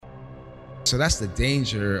So that's the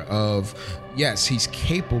danger of, yes, he's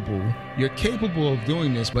capable. You're capable of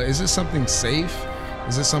doing this, but is it something safe?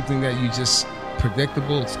 Is it something that you just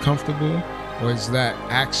predictable, it's comfortable? Or is that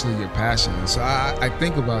actually your passion? And so I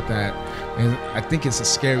think about that, and I think it's a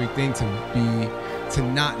scary thing to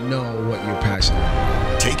not know what you're passionate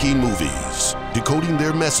about. Taking movies, decoding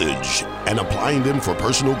their message, and applying them for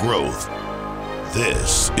personal growth.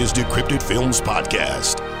 This is Decrypted Films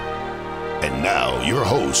Podcast. And now your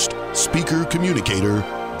host, speaker communicator,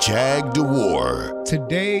 Jag DeWar.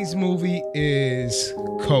 Today's movie is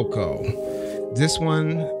Coco. This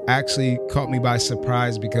one actually caught me by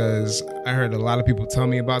surprise because I heard a lot of people tell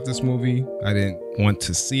me about this movie. I didn't want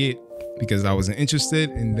to see it because I wasn't interested,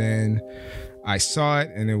 and then I saw it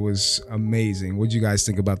and it was amazing. What did you guys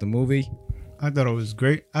think about the movie? I thought it was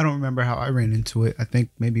great. I don't remember how I ran into it. I think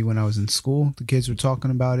maybe when I was in school, the kids were talking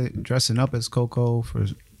about it, dressing up as Coco for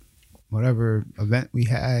whatever event we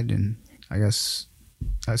had, and I guess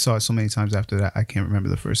I saw it so many times after that, I can't remember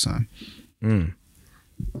the first time.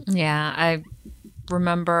 Yeah, I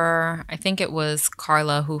remember, I think it was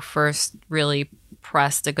Carla who first really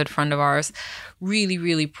pressed, a good friend of ours,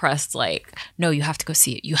 really pressed, like, no, you have to go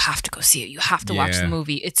see it. You have to go see it. You have to watch the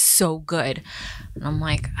movie. It's so good. And I'm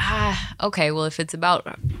like, okay, well, if it's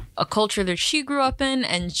about a culture that she grew up in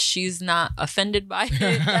and she's not offended by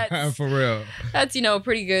it, that's, for real. That's,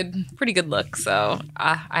 pretty good look. So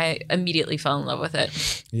I immediately fell in love with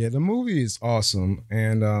it. Yeah, the movie is awesome.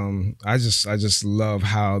 And I just love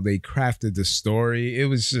how they crafted the story. It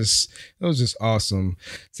was just awesome.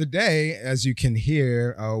 Today, as you can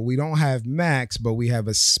hear, we don't have Max, but we have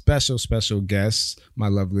a special guest, my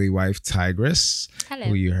lovely wife, Tigress. Hello.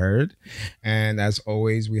 Who you heard. And as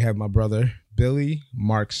always, we have my brother, Billy,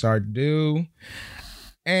 Mark Sardu.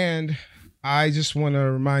 And I just want to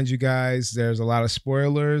remind you guys, there's a lot of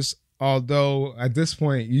spoilers. Although at this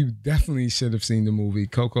point, you definitely should have seen the movie.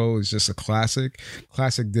 Coco is just a classic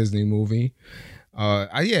Disney movie.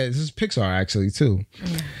 This is Pixar actually too.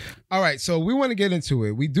 All right, so we want to get into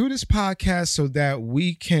it. We do this podcast so that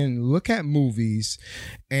we can look at movies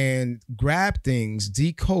and grab things,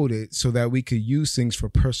 decode it so that we could use things for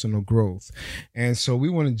personal growth. And so we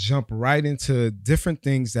want to jump right into different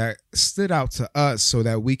things that stood out to us so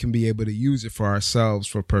that we can be able to use it for ourselves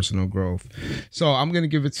for personal growth. So I'm going to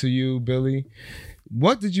give it to you, Billy.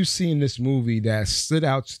 What did you see in this movie that stood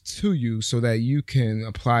out to you so that you can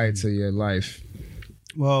apply it to your life?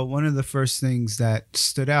 Well, one of the first things that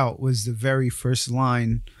stood out was the very first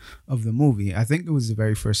line of the movie. I think it was the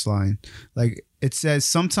very first line. Like, it says,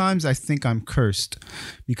 "Sometimes I think I'm cursed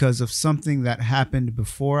because of something that happened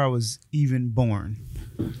before I was even born."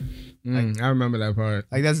 I remember that part.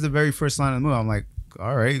 Like, that's the very first line of the movie. I'm like,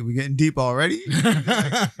 all right, we getting deep already?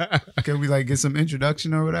 Can we get some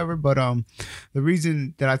introduction or whatever? But the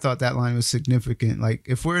reason that I thought that line was significant, like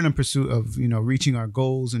if we're in a pursuit of, reaching our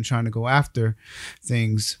goals and trying to go after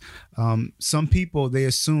things, some people, they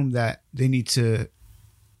assume that they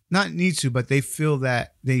but they feel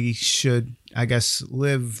that they should, I guess,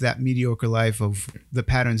 live that mediocre life of the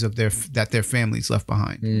patterns of that their families left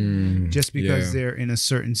behind. Just because they're in a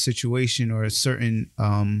certain situation or a certain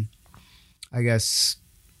I guess,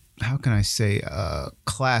 how can I say,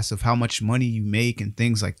 class of how much money you make and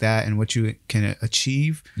things like that and what you can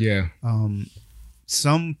achieve. Yeah.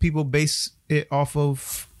 Some people base it off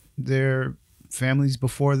of their families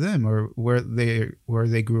before them or where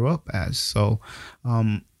they grew up as. So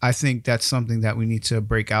I think that's something that we need to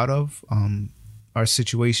break out of. Our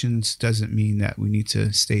situations doesn't mean that we need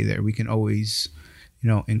to stay there. We can always,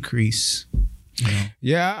 increase.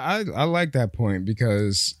 Yeah, I like that point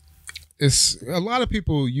because it's a lot of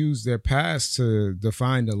people use their past to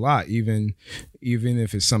define a lot, even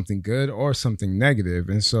if it's something good or something negative.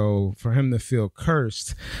 And so for him to feel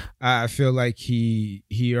cursed, I feel like he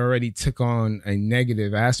already took on a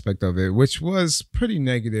negative aspect of it, which was pretty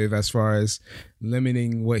negative as far as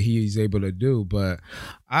limiting what he's able to do. But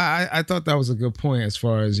I thought that was a good point as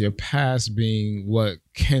far as your past being what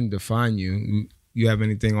can define you. You have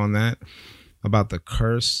anything on that about the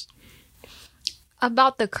curse?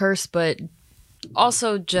 About the curse, but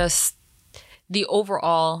also just the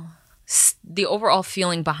overall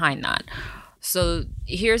feeling behind that. So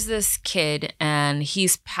here's this kid and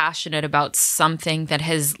he's passionate about something that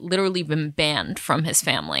has literally been banned from his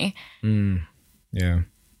family. Yeah.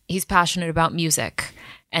 He's passionate about music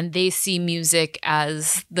and they see music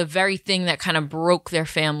as the very thing that kind of broke their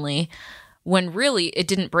family, when really it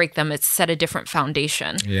didn't break them. It set a different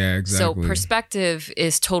foundation. Yeah, exactly. So perspective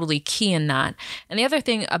is totally key in that. And the other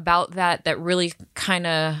thing about that really kind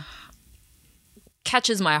of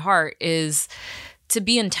catches my heart is to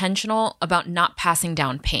be intentional about not passing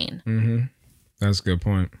down pain. Mm-hmm. That's a good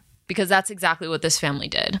point. Because that's exactly what this family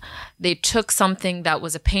did. They took something that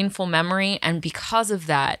was a painful memory, and because of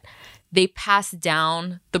that, they passed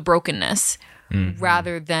down the brokenness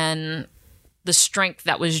rather than the strength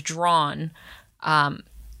that was drawn.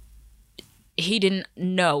 He didn't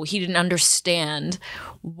know, he didn't understand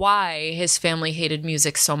why his family hated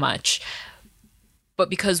music so much. But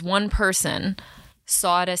because one person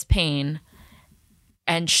saw it as pain,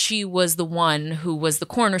 and she was the one who was the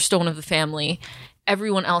cornerstone of the family,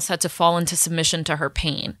 everyone else had to fall into submission to her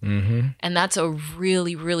pain. Mm-hmm. And that's a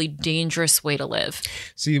really, really dangerous way to live.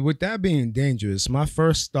 See, with that being dangerous, my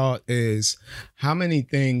first thought is how many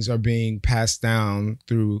things are being passed down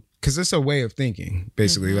through, because it's a way of thinking,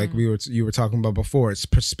 basically, like you were talking about before. It's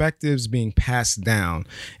perspectives being passed down.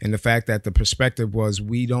 And the fact that the perspective was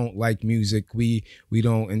we don't like music, we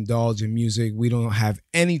don't indulge in music, we don't have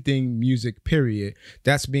anything music, period.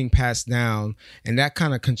 That's being passed down. And that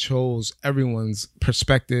kind of controls everyone's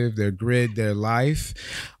perspective, their grid, their life.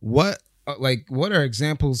 What are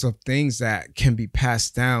examples of things that can be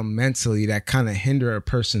passed down mentally that kind of hinder a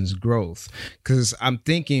person's growth? Because I'm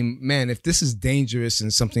thinking, man, if this is dangerous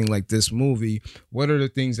in something like this movie, what are the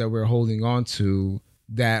things that we're holding on to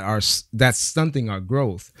that's stunting our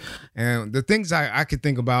growth? And the things I could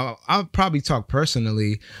think about, I'll probably talk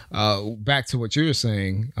personally, back to what you were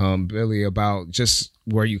saying, Billy, about just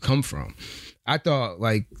where you come from. I thought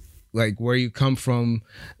like where you come from,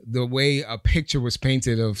 the way a picture was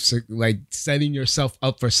painted of like setting yourself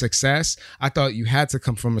up for success. I thought you had to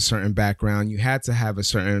come from a certain background. You had to have a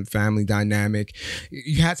certain family dynamic.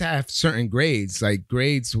 You had to have certain grades. Like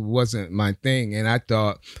grades wasn't my thing. And I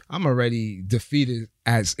thought I'm already defeated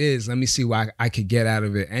as is. Let me see what I could get out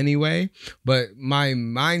of it anyway. But my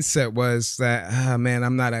mindset was that, man,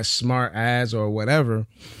 I'm not as smart as or whatever.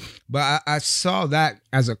 But I saw that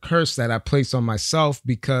as a curse that I placed on myself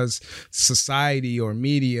because society or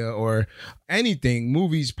media or anything,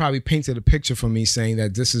 movies probably painted a picture for me saying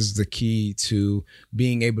that this is the key to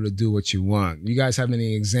being able to do what you want. You guys have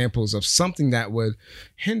any examples of something that would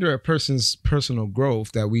hinder a person's personal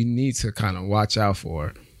growth that we need to kind of watch out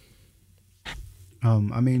for?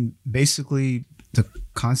 I mean, basically the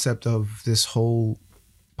concept of this whole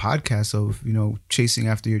podcast of, chasing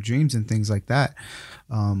after your dreams and things like that.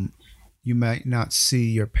 You might not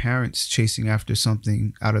see your parents chasing after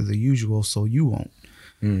something out of the usual, so you won't.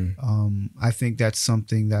 I think that's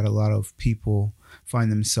something that a lot of people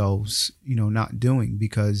find themselves, not doing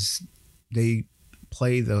because they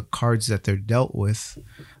play the cards that they're dealt with.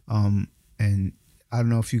 And I don't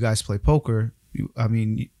know if you guys play poker.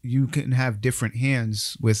 You can have different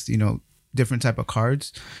hands with, different type of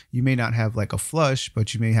cards. You may not have like a flush,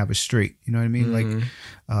 but you may have a straight. You know what I mean?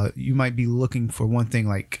 Like you might be looking for one thing,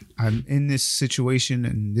 like I'm in this situation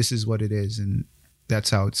and this is what it is. And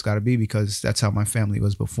that's how it's got to be because that's how my family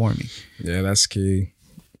was before me. Yeah, that's key.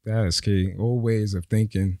 That is key. Old ways of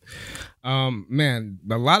thinking. Man,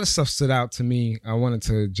 a lot of stuff stood out to me. I wanted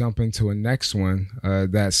to jump into a next one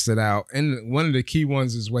that stood out. And one of the key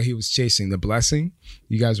ones is what he was chasing, the blessing.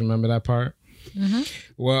 You guys remember that part? Mm-hmm.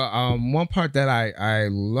 Well, one part that I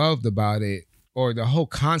loved about it, or the whole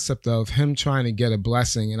concept of him trying to get a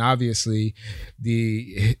blessing, and obviously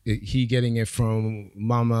he getting it from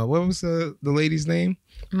Mama. What was the lady's name?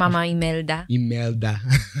 Mama Imelda.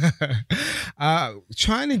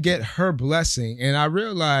 Trying to get her blessing. And I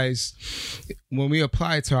realized when we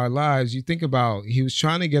apply it to our lives, you think about he was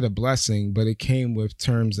trying to get a blessing, but it came with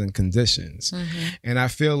terms and conditions. Mm-hmm. And I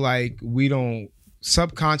feel like we don't,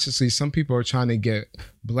 subconsciously, some people are trying to get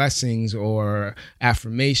blessings or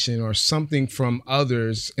affirmation or something from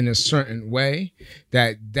others in a certain way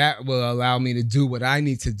that will allow me to do what I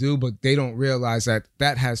need to do, but they don't realize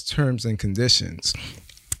that has terms and conditions.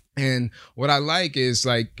 And what I like is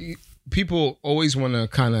like people always want to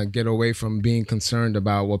kind of get away from being concerned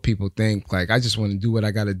about what people think. Like, I just want to do what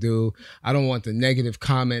I got to do. I don't want the negative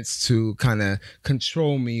comments to kind of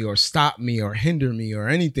control me or stop me or hinder me or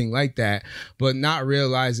anything like that. But not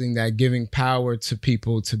realizing that giving power to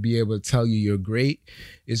people to be able to tell you you're great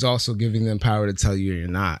is also giving them power to tell you you're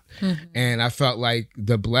not. Mm-hmm. And I felt like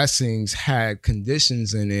the blessings had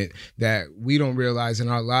conditions in it that we don't realize in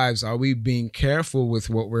our lives. Are we being careful with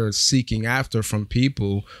what we're seeking after from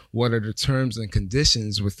people? What are the terms and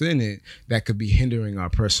conditions within it that could be hindering our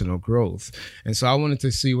personal growth? And so I wanted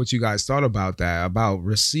to see what you guys thought about that, about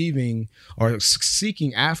receiving or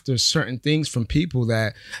seeking after certain things from people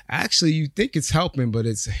that actually you think it's helping, but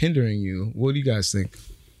it's hindering you. What do you guys think?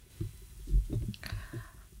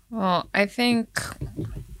 Well, I think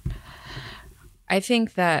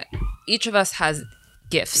that each of us has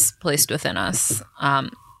gifts placed within us.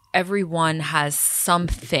 Everyone has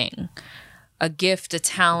something, a gift, a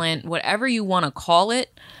talent, whatever you want to call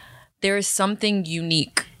it. There is something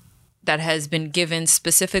unique that has been given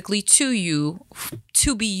specifically to you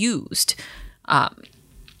to be used. And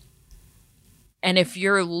if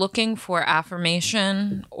you're looking for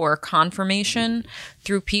affirmation or confirmation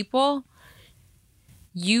through people,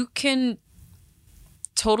 you can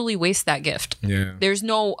totally waste that gift. Yeah. There's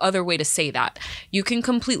no other way to say that. You can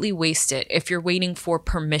completely waste it if you're waiting for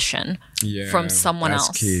permission from someone else.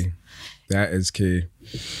 That's key. That is key.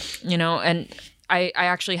 You know, and I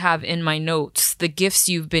actually have in my notes, the gifts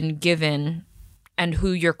you've been given and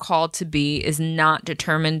who you're called to be is not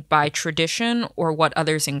determined by tradition or what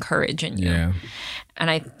others encourage in you. Yeah.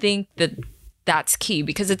 And I think that that's key,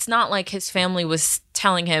 because it's not like his family was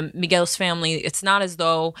telling him, Miguel's family, it's not as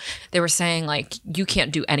though they were saying like, you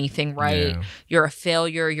can't do anything right. Yeah. You're a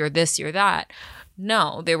failure. You're this, you're that.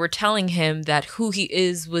 No, they were telling him that who he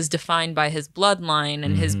is was defined by his bloodline,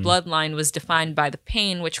 and his bloodline was defined by the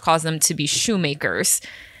pain, which caused them to be shoemakers.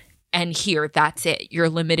 And here, that's it. You're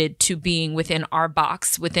limited to being within our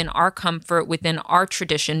box, within our comfort, within our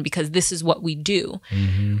tradition, because this is what we do.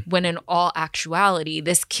 When in all actuality,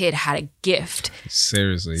 this kid had a gift.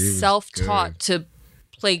 Seriously. he was Self-taught good. to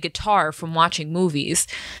play guitar from watching movies.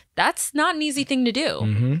 That's not an easy thing to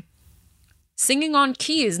do. Singing on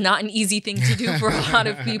key is not an easy thing to do for a lot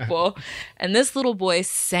of people. And this little boy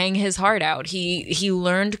sang his heart out. He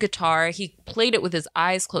learned guitar. He played it with his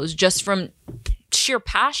eyes closed just from sheer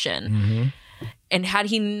passion. And had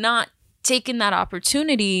he not taken that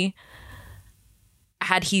opportunity,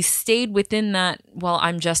 had he stayed within that, well,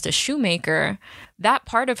 I'm just a shoemaker, that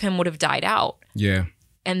part of him would have died out. Yeah.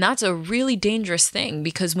 And that's a really dangerous thing,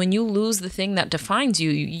 because when you lose the thing that defines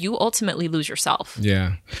you, you ultimately lose yourself.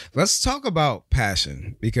 Yeah. Let's talk about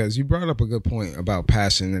passion, because you brought up a good point about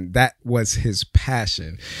passion, and that was his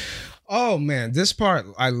passion. Oh man, this part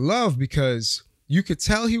I love, because you could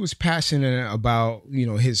tell he was passionate about, you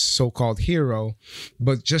know, his so-called hero,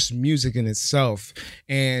 but just music in itself.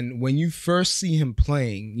 And when you first see him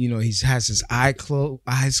playing, you know, he has his eyes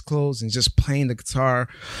closed and just playing the guitar.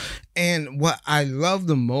 And what I love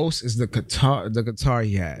the most is the guitar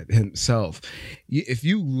he had himself. If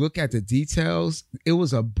you look at the details, it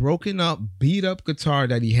was a broken up, beat up guitar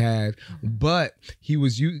that he had, but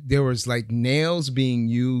there was like nails being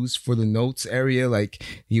used for the notes area. Like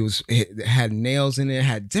it had nails in it,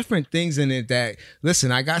 had different things in it that,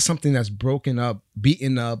 listen, I got something that's broken up,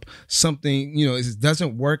 beaten up, something, you know, it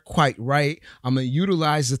doesn't work quite right. I'm going to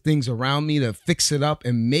utilize the things around me to fix it up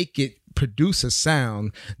and make it produce a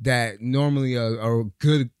sound that normally a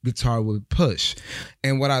good guitar would push.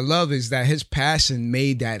 And what I love is that his passion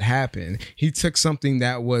made that happen. He took something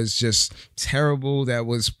that was just terrible, that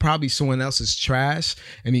was probably someone else's trash,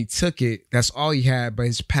 and he took it. That's all he had, but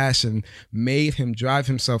his passion made him drive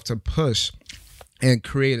himself to push and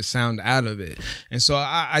create a sound out of it. And so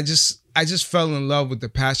I just fell in love with the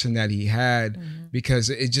passion that he had,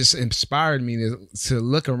 because it just inspired me to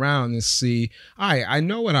look around and see, all right, I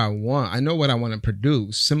know what I want. I know what I want to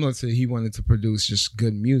produce. Similar to he wanted to produce just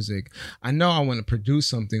good music. I know I want to produce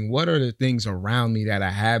something. What are the things around me that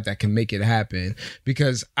I have that can make it happen?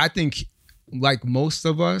 Because I think, like most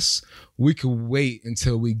of us, we could wait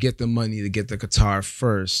until we get the money to get the guitar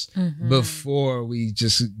first before we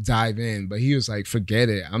just dive in. But he was like, forget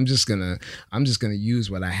it. I'm just gonna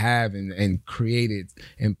use what I have and create it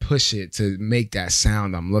and push it to make that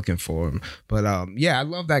sound I'm looking for. But yeah, I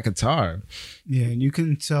love that guitar. Yeah, and you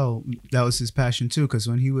can tell that was his passion too, because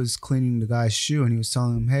when he was cleaning the guy's shoe and he was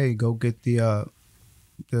telling him, hey, go get the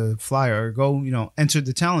flyer, or go, you know, enter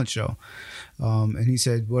the talent show. And he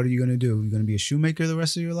said, what are you going to do? You're going to be a shoemaker the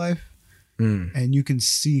rest of your life? And you can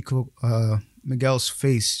see Miguel's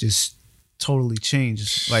face just totally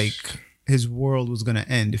change. Like his world was going to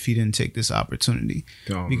end if he didn't take this opportunity,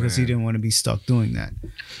 because he didn't want to be stuck doing that.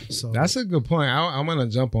 So that's a good point. I'm going to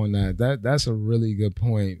jump on that. That's a really good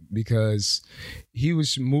point, because he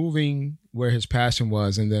was moving where his passion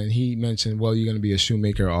was. And then he mentioned, well, you're going to be a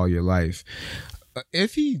shoemaker all your life.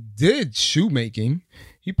 If he did shoemaking,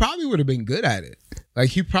 he probably would have been good at it. Like,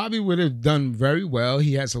 he probably would have done very well.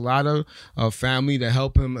 He has a lot of family to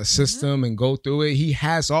help him, assist him, and go through it. He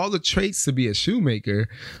has all the traits to be a shoemaker,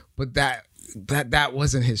 but that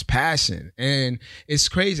wasn't his passion. And it's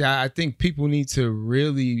crazy. I think people need to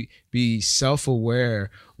really be self-aware.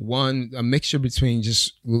 One, a mixture between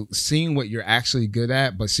just seeing what you're actually good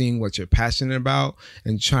at, but seeing what you're passionate about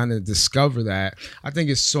and trying to discover that. I think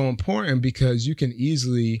it's so important, because you can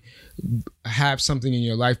easily have something in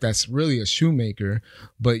your life that's really a shoemaker,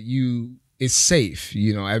 but it's safe.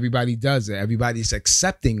 You know, everybody does it. Everybody's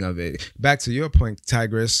accepting of it. Back to your point,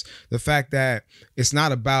 Tigress, the fact that it's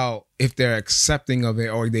not about if they're accepting of it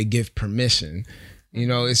or they give permission. You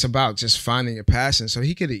know, it's about just finding your passion. So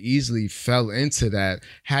he could have easily fell into that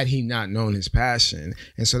had he not known his passion.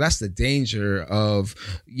 And so that's the danger of,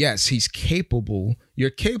 yes, he's capable. You're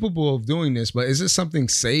capable of doing this, but is it something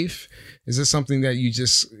safe? Is it something that you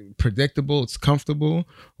just predictable, it's comfortable,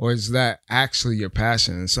 or is that actually your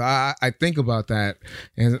passion? So I think about that,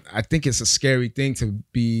 and I think it's a scary thing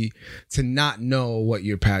to not know what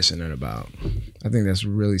you're passionate about. I think that's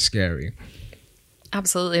really scary.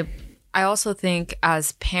 Absolutely. I also think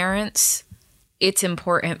as parents, it's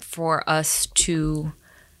important for us to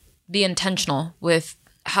be intentional with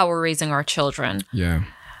how we're raising our children. Yeah.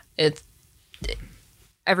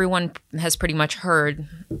 Everyone has pretty much heard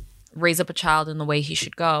raise up a child in the way he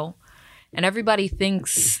should go. And everybody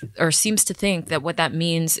thinks or seems to think that what that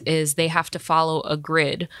means is they have to follow a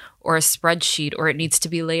grid or a spreadsheet, or it needs to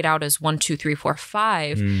be laid out as 1, 2, 3, 4,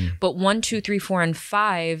 5. But 1, 2, 3, 4, and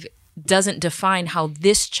 5 doesn't define how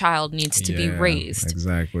this child needs to be raised.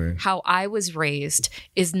 Exactly. How I was raised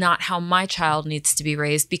is not how my child needs to be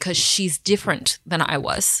raised, because she's different than I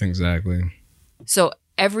was. Exactly. So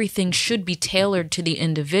everything should be tailored to the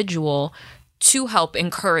individual to help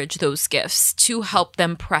encourage those gifts, to help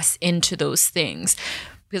them press into those things.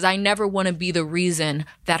 Because I never want to be the reason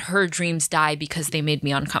that her dreams die because they made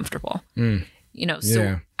me uncomfortable. You know,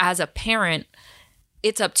 so as a parent,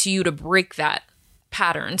 it's up to you to break that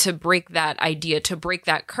pattern, to break that idea, to break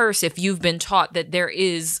that curse. If you've been taught that there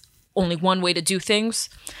is only one way to do things,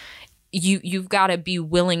 you've got to be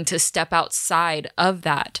willing to step outside of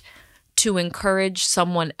that to encourage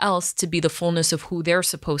someone else to be the fullness of who they're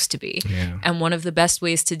supposed to be. And one of the best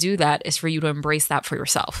ways to do that is for you to embrace that for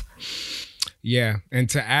yourself. Yeah. And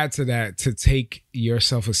to add to that, to take your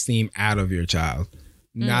self-esteem out of your child,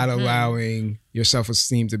 not allowing your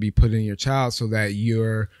self-esteem to be put in your child, so that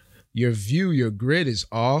your grid is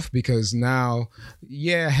off. Because now,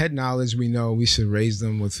 head knowledge, we know we should raise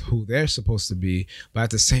them with who they're supposed to be. But at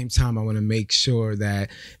the same time, I want to make sure that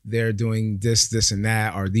they're doing this, and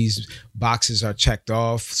that, or these boxes are checked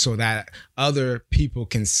off, so that other people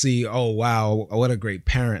can see, oh, wow, what a great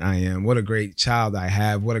parent I am. What a great child I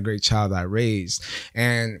have. What a great child I raised.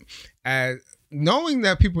 And knowing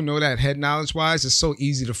that people know that head knowledge wise is so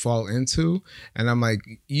easy to fall into. And I'm like,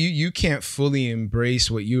 you can't fully embrace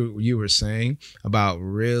what you were saying about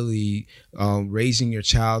really raising your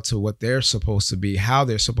child to what they're supposed to be, how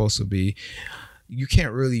they're supposed to be. You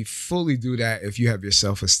can't really fully do that if you have your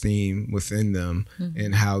self-esteem within them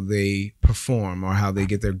and how they perform or how they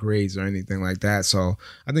get their grades or anything like that. So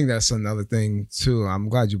I think that's another thing too. I'm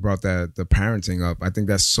glad you brought the parenting up. I think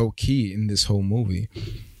that's so key in this whole movie.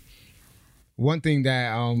 One thing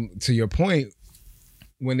that, to your point,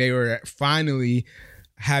 when they were finally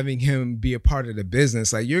having him be a part of the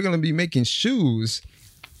business, like, you're going to be making shoes.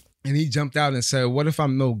 And he jumped out and said, what if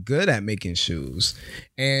I'm no good at making shoes?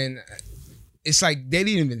 And it's like they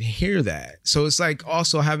didn't even hear that. So it's like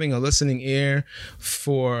also having a listening ear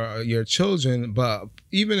for your children. But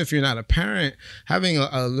even if you're not a parent, having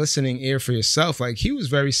a listening ear for yourself. Like, he was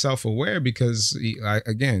very self-aware because,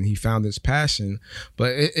 he found his passion.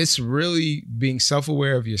 But it's really being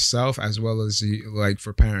self-aware of yourself, as well as, like,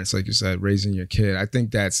 for parents, like you said, raising your kid. I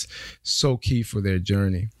think that's so key for their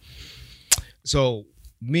journey. So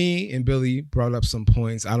me and Billy brought up some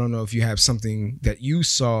points. I don't know if you have something that you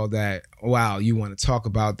saw that, wow, you want to talk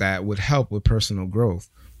about that would help with personal growth.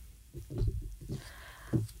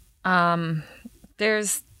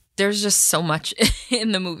 There's just so much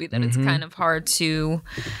in the movie that it's kind of hard to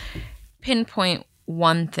pinpoint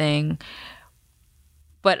one thing.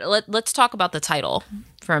 But let's talk about the title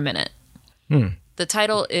for a minute. The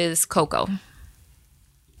title is Coco,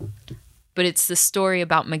 but it's the story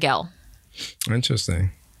about Miguel.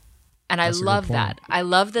 Interesting. And I love that. I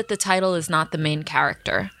love that the title is not the main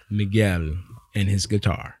character. Miguel and his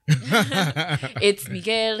guitar. It's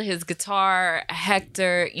Miguel, his guitar,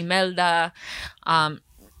 Hector, Imelda,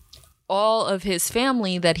 all of his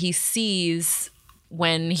family that he sees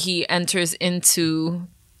when he enters into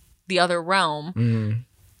the other realm.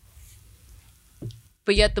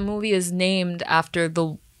 But yet the movie is named after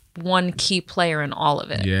the one key player in all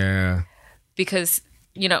of it. Yeah. Because,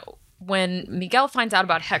 when Miguel finds out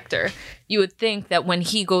about Hector, you would think that when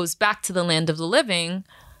he goes back to the land of the living,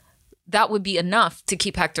 that would be enough to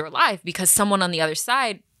keep Hector alive, because someone on the other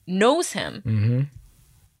side knows him.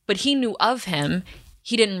 But he knew of him.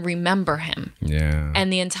 He didn't remember him. Yeah.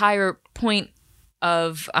 And the entire point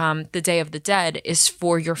of the Day of the Dead is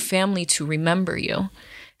for your family to remember you.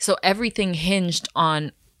 So everything hinged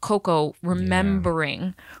on Coco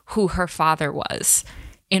remembering who her father was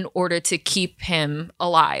in order to keep him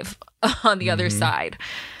alive on the other side.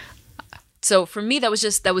 So for me, that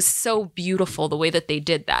was so beautiful the way that they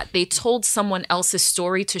did that. They told someone else's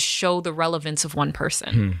story to show the relevance of one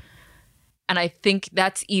person. And I think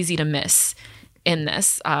that's easy to miss in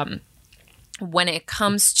this. When it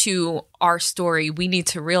comes to our story, we need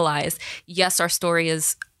to realize, yes, our story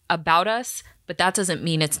is about us, but that doesn't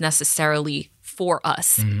mean it's necessarily for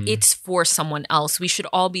us. It's for someone else. We should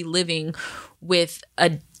all be living with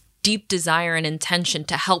a deep desire and intention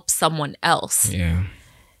to help someone else. Yeah.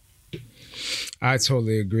 I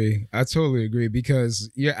totally agree because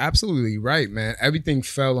you're absolutely right, man. Everything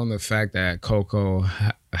fell on the fact that Coco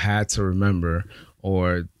had to remember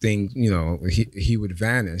or think, he would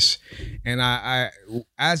vanish. And I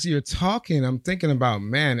as you're talking, I'm thinking about,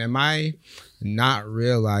 man, am I not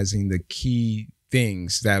realizing the key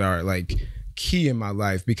things that are like key in my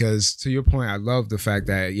life? Because to your point, I love the fact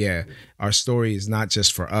that, our story is not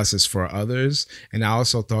just for us, it's for others. And I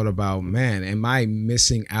also thought about, man, am I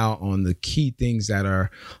missing out on the key things that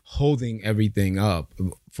are holding everything up?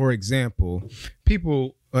 For example,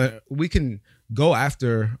 people, we can go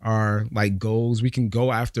after our like goals. We can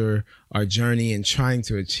go after our journey and trying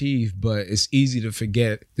to achieve, but it's easy to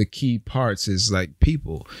forget the key parts is like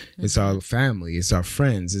people. It's our family, it's our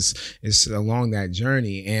friends, it's along that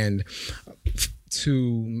journey. And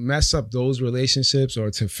to mess up those relationships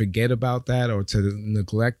or to forget about that or to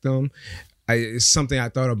neglect them, it's something I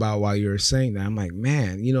thought about while you were saying that. I'm like,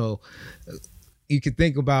 man, you could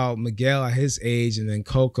think about Miguel at his age and then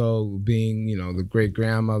Coco being, the great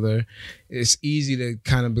grandmother. It's easy to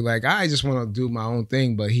kind of be like, I just want to do my own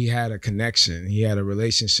thing. But he had a connection. He had a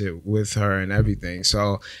relationship with her and everything.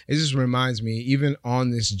 So it just reminds me, even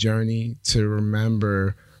on this journey, to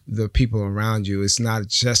remember the people around you. It's not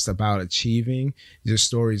just about achieving. Your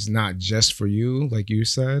story is not just for you, like you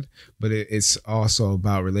said, but it's also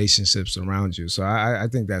about relationships around you. So I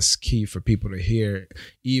think that's key for people to hear,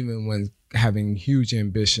 even when having huge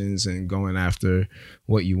ambitions and going after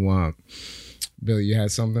what you want. Billy, you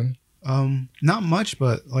had something? Not much,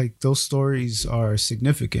 but like those stories are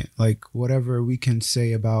significant. Like whatever we can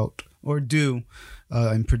say about or do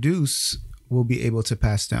and produce will be able to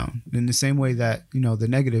pass down. In the same way that, the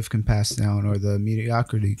negative can pass down or the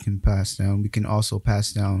mediocrity can pass down, we can also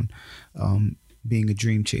pass down being a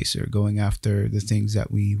dream chaser, going after the things that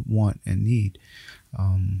we want and need.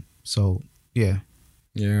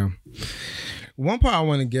 Yeah. One part I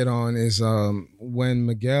want to get on is when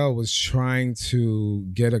Miguel was trying to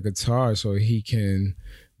get a guitar so he can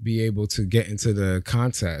be able to get into the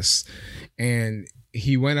contest. And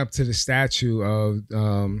he went up to the statue of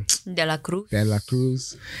De La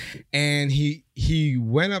Cruz. And he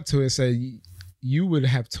went up to it and said, you would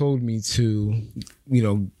have told me to,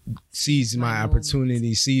 seize my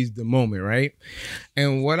opportunity, seize the moment, right?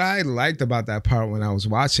 And what I liked about that part when I was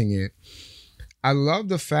watching it, I love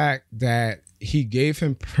the fact that he gave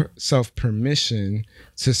himself permission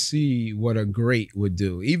to see what a great would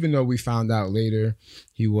do. Even though we found out later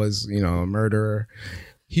he was, a murderer,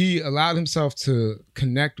 he allowed himself to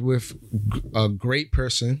connect with a great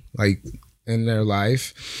person, like in their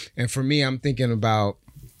life. And for me, I'm thinking about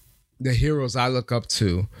the heroes I look up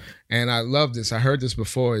to. And I love this. I heard this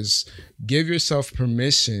before, is give yourself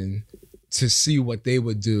permission to see what they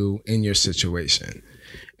would do in your situation.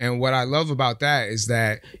 And what I love about that is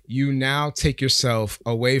that you now take yourself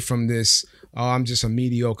away from this, I'm just a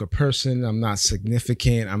mediocre person, I'm not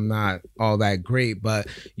significant, I'm not all that great, but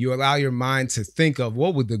you allow your mind to think of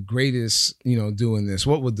what would the greatest, do in this?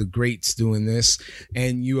 What would the greats do in this?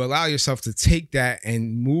 And you allow yourself to take that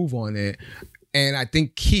and move on it. And I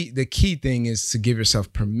think the key thing is to give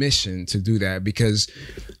yourself permission to do that, because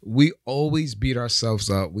we always beat ourselves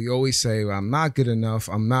up. We always say, well, I'm not good enough.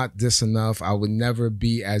 I'm not this enough. I would never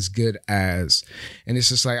be as good as. And it's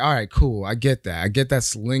just like, all right, cool. I get that. I get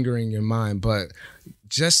that's lingering in your mind. But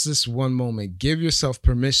just this one moment, give yourself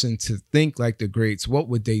permission to think like the greats. What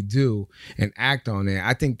would they do? And act on it.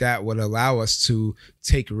 I think that would allow us to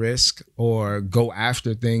take risk or go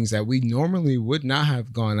after things that we normally would not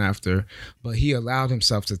have gone after. But he allowed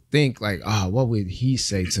himself to think like, what would he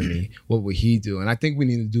say to me? What would he do? And I think we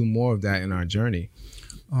need to do more of that in our journey.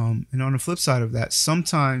 And on the flip side of that,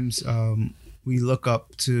 sometimes we look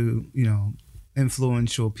up to,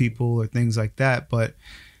 influential people or things like that. But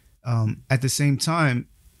at the same time,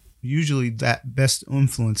 usually that best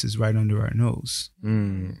influence is right under our nose.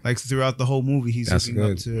 Like throughout the whole movie, he's looking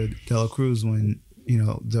up to De La Cruz when,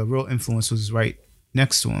 the real influence was right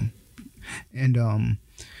next to him. And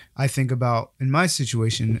I think about in my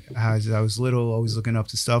situation, as I was little, always looking up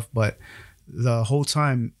to stuff, but the whole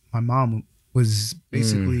time my mom was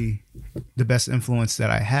basically the best influence that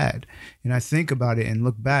I had. And I think about it and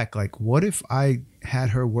look back, like, what if I had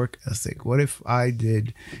her work ethic? What if I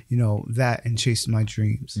did, that and chased my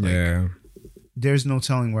dreams? Like, there's no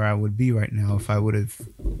telling where I would be right now if I would have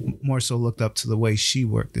more so looked up to the way she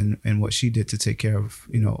worked and what she did to take care of,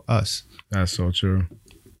 us. That's so true.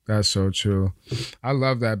 That's so true. I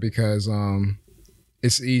love that because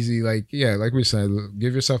it's easy, like we said,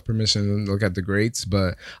 give yourself permission to look at the greats.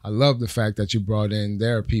 But I love the fact that you brought in,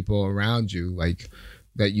 there are people around you, like,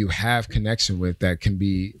 that you have connection with that can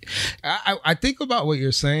be, I think about what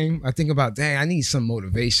you're saying. I think about, dang, I need some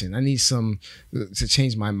motivation. I need some to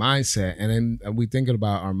change my mindset. And then we thinking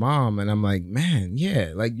about our mom, and I'm like, man,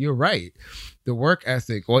 yeah, like, you're right. The work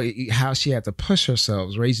ethic, or how she had to push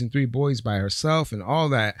herself, raising 3 boys by herself and all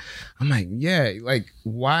that. I'm like, yeah, like,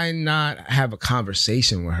 why not have a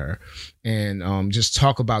conversation with her and just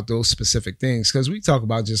talk about those specific things? Because we talk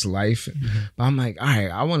about just life. But I'm like, all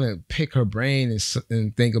right, I want to pick her brain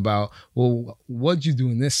and think about, well, what'd you do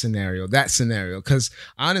in this scenario, that scenario? Because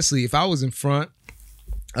honestly, if I was in front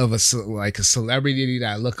of a celebrity that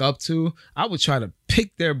I look up to, I would try to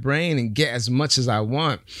pick their brain and get as much as I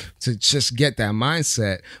want to just get that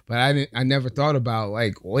mindset. But I never thought about,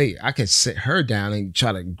 like, wait, I could sit her down and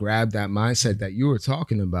try to grab that mindset that you were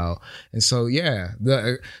talking about. And so, yeah,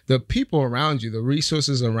 the people around you, the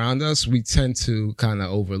resources around us, we tend to kind of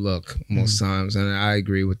overlook most times. And I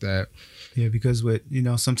agree with that. Yeah, because with,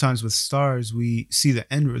 sometimes with stars, we see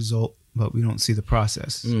the end result, but we don't see the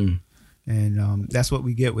process. And that's what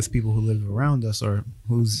we get with people who live around us or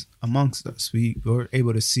who's amongst us. We're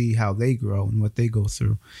able to see how they grow and what they go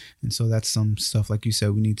through. And so that's some stuff, like you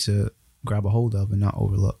said, we need to grab a hold of and not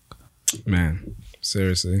overlook. Man,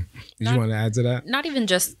 seriously. Did you want to add to that? Not even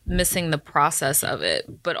just missing the process of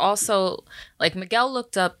it, but also, like, Miguel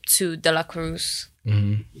looked up to De La Cruz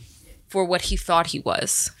for what he thought he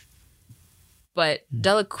was. But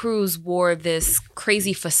De La Cruz wore this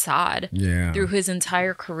crazy facade through his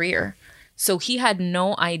entire career. So he had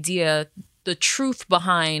no idea the truth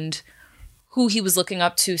behind who he was looking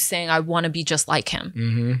up to, saying, I want to be just like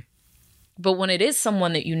him. But when it is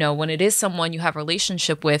someone that when it is someone you have a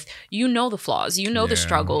relationship with, the flaws, the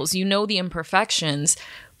struggles, the imperfections.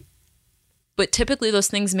 But typically those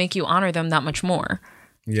things make you honor them that much more.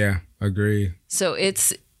 Yeah, agree. So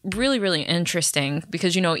it's really, really interesting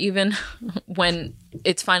because, even when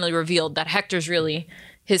it's finally revealed that Hector's really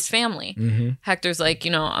his family, Hector's like,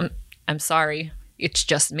 I'm sorry, it's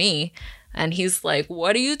just me. And he's like,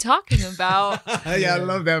 what are you talking about? Yeah, I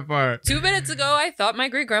love that part. 2 minutes ago, I thought my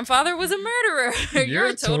great-grandfather was a murderer. You're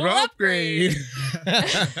a total upgrade.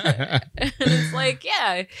 And it's like,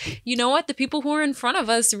 yeah, you know what? The people who are in front of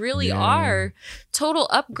us really are total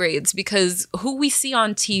upgrades because who we see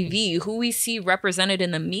on TV, who we see represented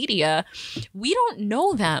in the media, we don't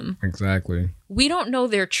know them. Exactly. We don't know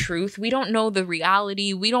their truth. We don't know the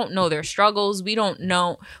reality. We don't know their struggles. We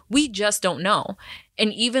just don't know.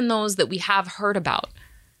 And even those that we have heard about,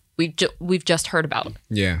 we've just heard about.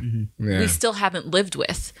 Yeah. Yeah. We still haven't lived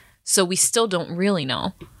with. So we still don't really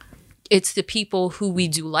know. It's the people who we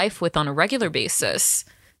do life with on a regular basis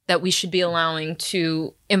that we should be allowing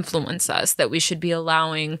to influence us, that we should be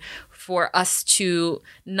allowing for us to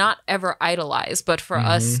not ever idolize, but for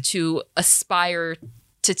us to aspire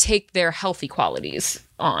to take their healthy qualities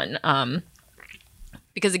on.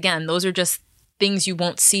 Because again, those are just things you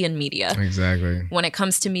won't see in media. Exactly. When it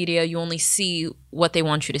comes to media, you only see what they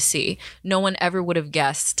want you to see. No one ever would have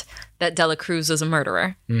guessed that De La Cruz was a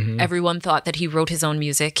murderer. Everyone thought that he wrote his own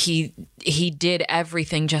music. He did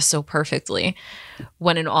everything just so perfectly.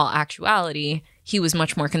 When in all actuality, he was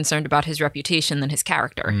much more concerned about his reputation than his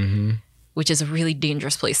character. Which is a really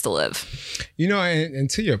dangerous place to live. And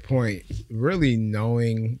to your point, really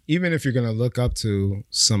knowing, even if you're going to look up to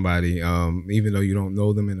somebody, even though you don't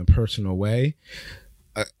know them in a personal way,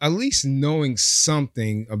 at least knowing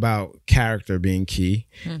something about character being key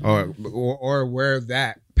or where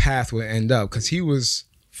that path would end up. Because he was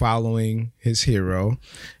following his hero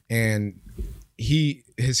and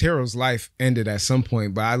his hero's life ended at some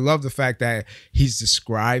point, but I love the fact that he's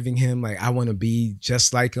describing him like, I want to be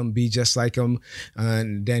just like him.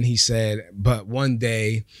 And then he said, but one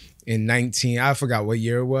day in I forgot what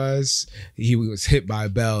year it was, he was hit by a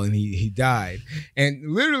bell and he died.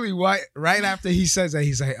 And literally right after he says that,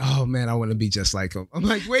 he's like, oh man, I want to be just like him. I'm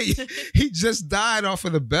like, wait, he just died off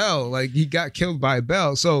of the bell. Like he got killed by a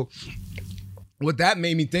bell. So what that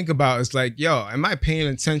made me think about is like, yo, am I paying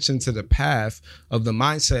attention to the path of the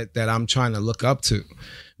mindset that I'm trying to look up to?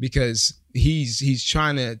 Because he's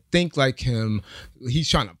trying to think like him, he's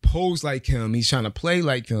trying to pose like him, he's trying to play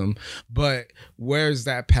like him, but where's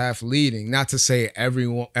that path leading? Not to say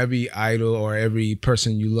every idol or every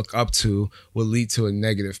person you look up to will lead to a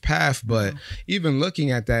negative path, but even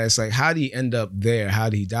looking at that, it's like, how do you end up there? How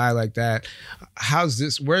do he die like that?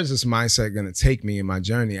 Where's this mindset going to take me in my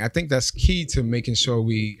journey? I think that's key to making sure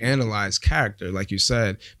we analyze character, like you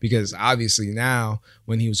said, because obviously now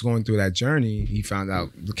when he was going through that journey, he found out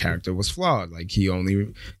the character was flawed. Like, he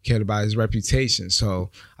only cared about his reputation. So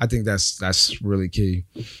I think that's really key.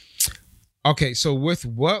 Okay, so with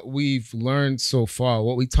what we've learned so far,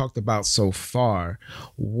 what we talked about so far,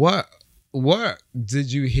 what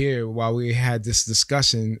did you hear while we had this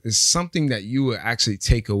discussion is something that you would actually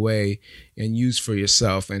take away and use for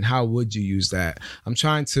yourself, and how would you use that? I'm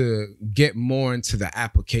trying to get more into the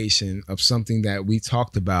application of something that we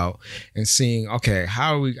talked about and seeing, okay,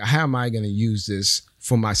 how am I going to use this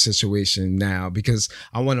for my situation now, because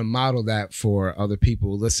I want to model that for other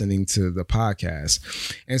people listening to the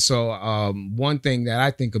podcast. And so one thing that I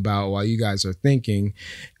think about while you guys are thinking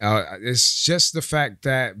is just the fact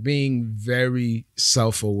that being very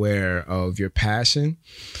self-aware of your passion,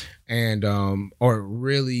 and or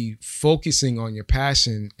really focusing on your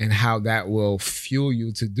passion and how that will fuel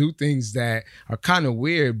you to do things that are kind of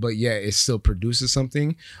weird, but yet it still produces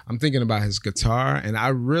something. I'm thinking about his guitar, and I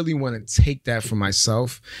really want to take that for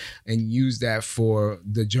myself and use that for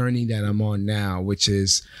the journey that I'm on now, which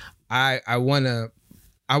is I want to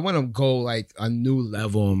go like a new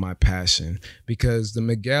level in my passion, because the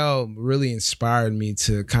Miguel really inspired me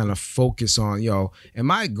to kind of focus on,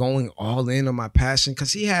 am I going all in on my passion?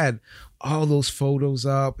 Because he had all those photos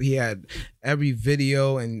up. He had every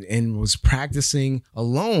video and was practicing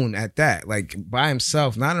alone at that, like by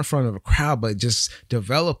himself, not in front of a crowd, but just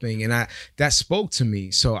developing. And that spoke to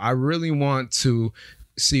me. So I really want to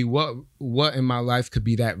see what in my life could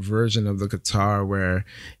be that version of the guitar where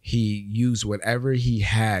he used whatever he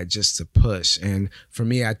had just to push. And for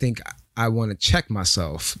me, I think I want to check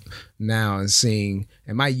myself now and seeing,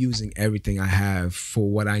 am I using everything I have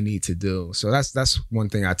for what I need to do? So that's one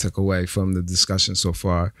thing I took away from the discussion so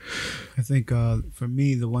far. I think for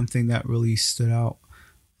me, the one thing that really stood out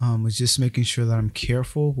was just making sure that I'm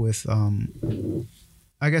careful with,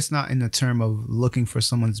 I guess not in the term of looking for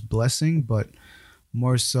someone's blessing, but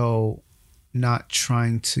more so not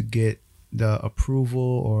trying to get the approval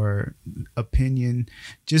or opinion,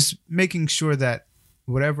 just making sure that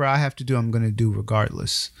whatever I have to do, I'm going to do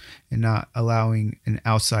regardless, and not allowing an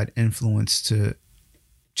outside influence to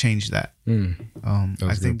change that.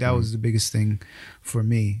 I think that was the biggest thing for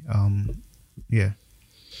me.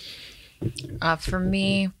 For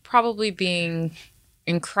me, probably being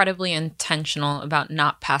incredibly intentional about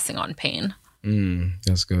not passing on pain.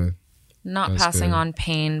 That's good. Not passing on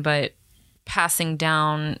pain, but passing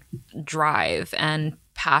down drive and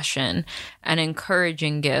passion and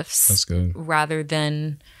encouraging gifts. That's good. Rather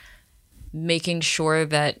than making sure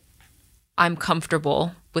that I'm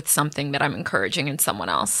comfortable with something that I'm encouraging in someone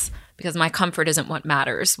else. Because my comfort isn't what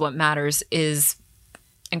matters. What matters is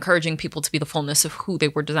encouraging people to be the fullness of who they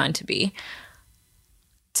were designed to be.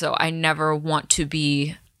 So I never want to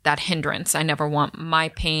be that hindrance. I never want my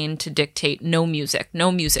pain to dictate no music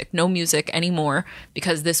anymore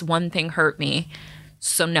because this one thing hurt me.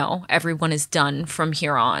 So no, everyone is done from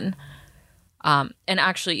here on. And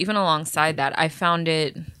actually, even alongside that, I found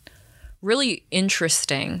it really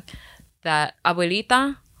interesting that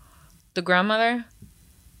Abuelita, the grandmother,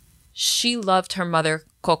 she loved her mother,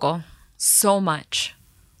 Coco, so much.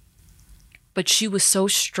 But she was so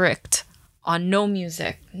strict on no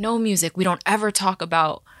music. We don't ever talk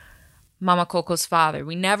about Mama Coco's father.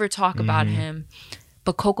 We never talk about him.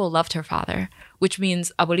 But Coco loved her father, which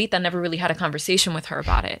means Abuelita never really had a conversation with her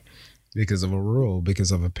about it. Because of a rule,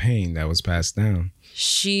 because of a pain that was passed down.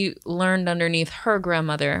 She learned underneath her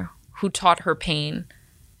grandmother, who taught her pain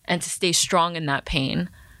and to stay strong in that pain.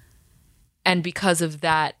 And because of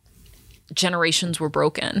that, generations were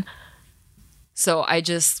broken. So I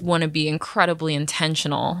just want to be incredibly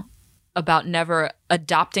intentional about never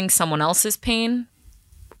adopting someone else's pain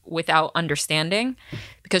without understanding.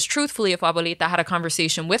 Because truthfully, if Abuelita had a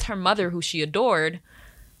conversation with her mother, who she adored,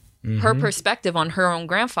 her perspective on her own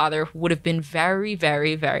grandfather would have been very,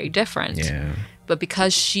 very, very different. Yeah. But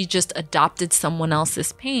because she just adopted someone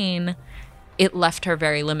else's pain, it left her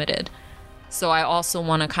very limited. So I also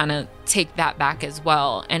want to kind of take that back as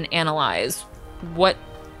well and analyze what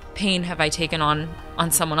pain have I taken on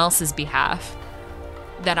someone else's behalf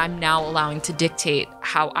that I'm now allowing to dictate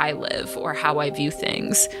how I live or how I view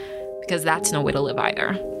things, because that's no way to live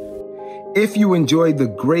either. If you enjoyed the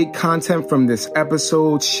great content from this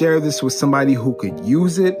episode, share this with somebody who could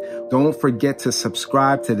use it. Don't forget to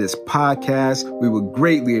subscribe to this podcast. We would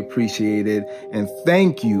greatly appreciate it. And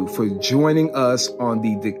thank you for joining us on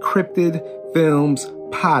the Decrypted Films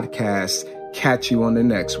podcast. Catch you on the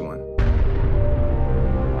next one.